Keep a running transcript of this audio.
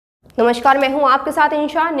नमस्कार, मैं हूं आपके साथ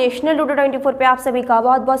इंशा। नेशनल लूडो 24 पे आप सभी का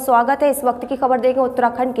बहुत बहुत स्वागत है। इस वक्त की खबर देखें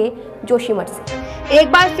उत्तराखंड के जोशीमठ से।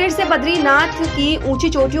 एक बार फिर से बद्रीनाथ की ऊंची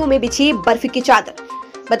चोटियों में बिछी बर्फ की चादर।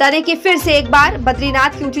 बता दें कि फिर से एक बार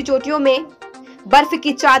बद्रीनाथ की ऊंची चोटियों में बर्फ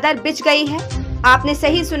की चादर बिछ गई है। आपने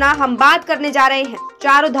सही सुना, हम बात करने जा रहे हैं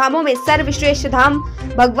चारों धामों में सर्वश्रेष्ठ धाम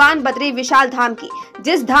भगवान बद्री विशाल धाम की,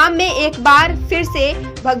 जिस धाम में एक बार फिर से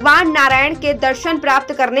भगवान नारायण के दर्शन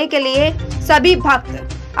प्राप्त करने के लिए सभी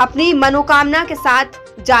भक्त अपनी मनोकामना के साथ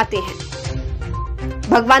जाते हैं।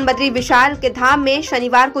 भगवान बद्री विशाल के धाम में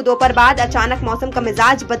शनिवार को दोपहर बाद अचानक मौसम का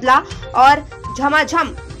मिजाज बदला और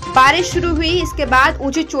झमाझम बारिश शुरू हुई। इसके बाद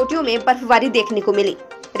ऊंची चोटियों में बर्फबारी देखने को मिली।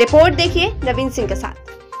 रिपोर्ट देखिए नवीन सिंह के साथ।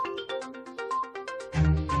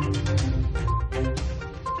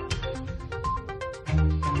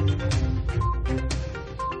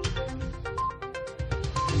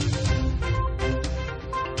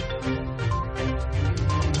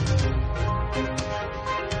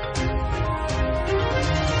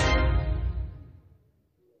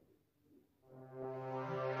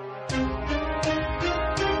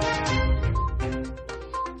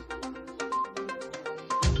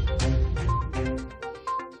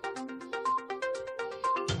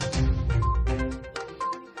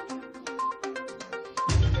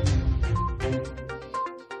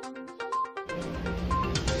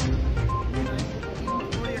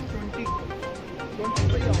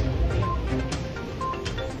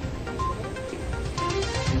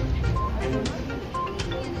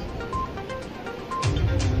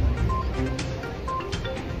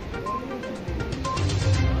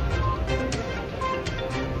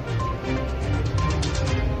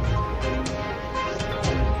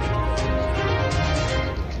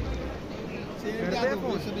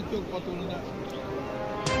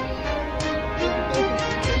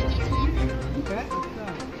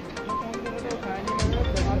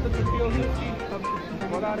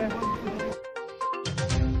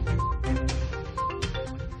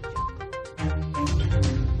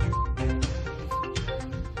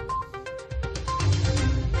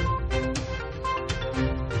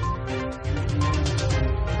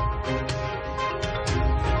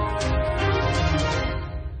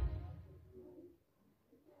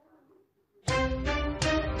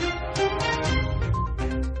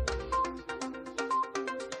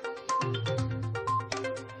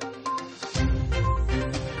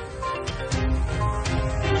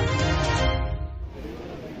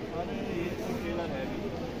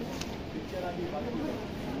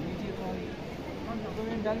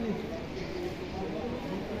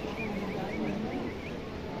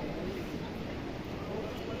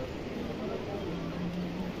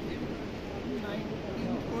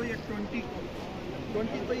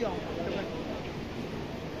 ट्वेंटी पे